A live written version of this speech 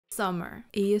Summer.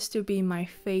 It used to be my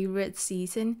favorite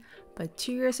season, but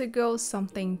 2 years ago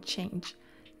something changed.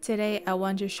 Today I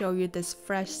want to show you this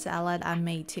fresh salad I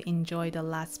made to enjoy the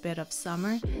last bit of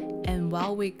summer, and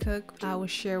while we cook, I will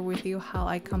share with you how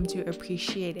I come to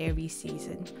appreciate every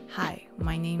season. Hi,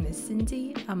 my name is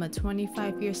Cindy. I'm a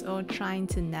 25 years old trying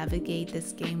to navigate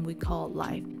this game we call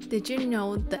life. Did you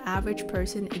know the average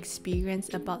person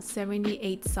experiences about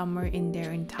 78 summer in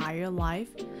their entire life?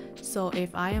 So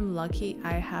if I am lucky,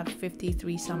 I have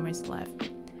 53 summers left.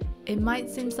 It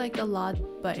might seem like a lot,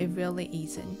 but it really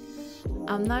isn't.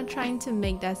 I'm not trying to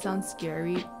make that sound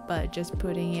scary, but just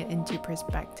putting it into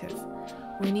perspective.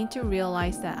 We need to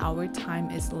realize that our time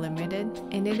is limited,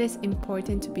 and it is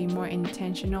important to be more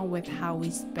intentional with how we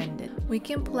spend it. We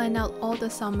can plan out all the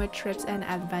summer trips and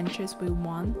adventures we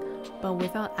want, but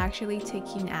without actually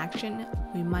taking action,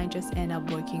 we might just end up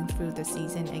working through the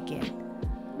season again.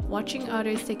 Watching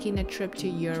others taking a trip to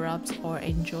Europe or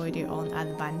enjoy their own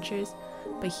adventures,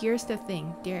 but here's the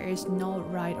thing, there is no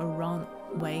right or wrong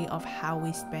way of how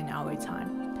we spend our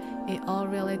time. It all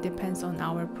really depends on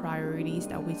our priorities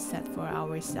that we set for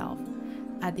ourselves.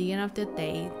 At the end of the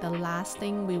day, the last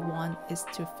thing we want is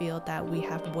to feel that we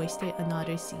have wasted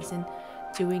another season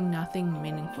doing nothing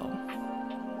meaningful.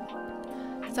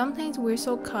 Sometimes we're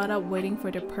so caught up waiting for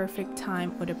the perfect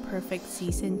time or the perfect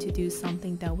season to do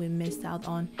something that we missed out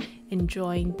on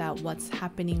enjoying that what's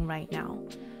happening right now.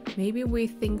 Maybe we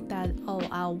think that, oh,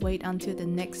 I'll wait until the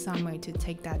next summer to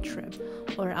take that trip,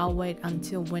 or I'll wait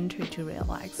until winter to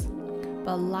relax.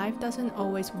 But life doesn't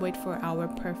always wait for our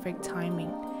perfect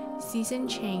timing.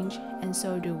 Seasons change, and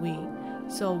so do we.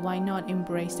 So why not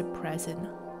embrace the present?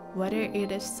 Whether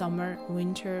it is summer,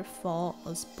 winter, fall,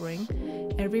 or spring,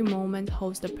 every moment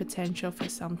holds the potential for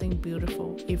something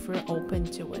beautiful if we're open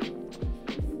to it.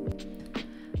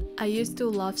 I used to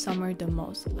love summer the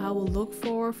most. I will look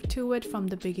forward to it from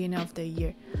the beginning of the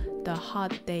year. The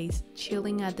hot days,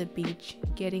 chilling at the beach,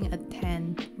 getting a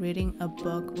tan, reading a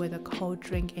book with a cold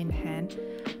drink in hand.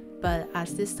 But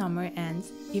as this summer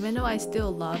ends, even though I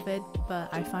still love it,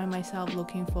 but I find myself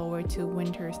looking forward to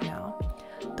winters now.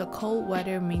 The cold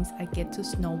weather means I get to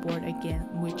snowboard again,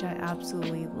 which I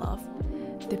absolutely love.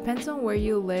 Depends on where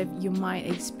you live, you might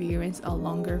experience a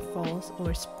longer fall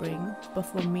or spring, but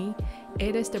for me,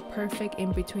 it is the perfect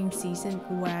in-between season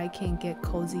where I can get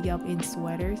cozy up in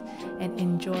sweaters and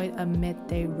enjoy a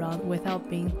midday run without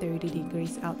being 30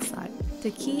 degrees outside.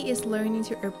 The key is learning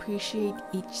to appreciate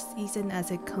each season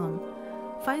as it comes.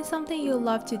 Find something you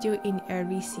love to do in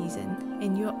every season,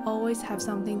 and you'll always have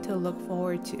something to look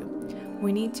forward to.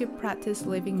 We need to practice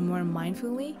living more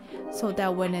mindfully so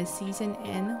that when a season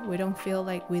ends, we don't feel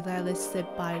like we let it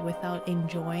slip by without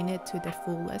enjoying it to the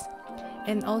fullest.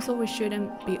 And also, we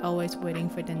shouldn't be always waiting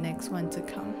for the next one to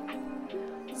come.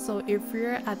 So if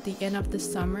you're at the end of the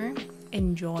summer,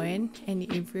 enjoy it, and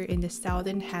if you're in the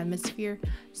southern hemisphere,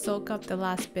 soak up the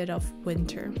last bit of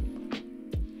winter.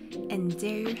 And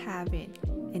there you have it,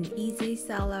 an easy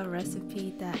salad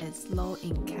recipe that is low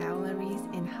in calories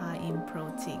and high in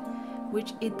protein,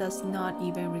 which it does not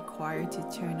even require to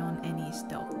turn on any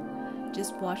stove.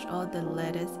 Just wash all the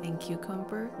lettuce and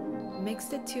cucumber, mix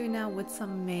the tuna with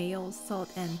some mayo, salt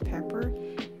and pepper,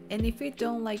 and if you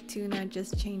don't like tuna,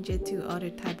 just change it to other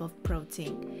type of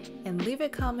protein. And leave a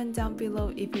comment down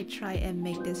below if you try and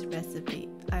make this recipe.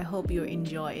 I hope you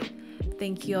enjoy it.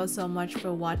 Thank you all so much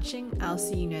for watching. I'll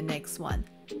see you in the next one.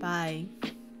 Bye.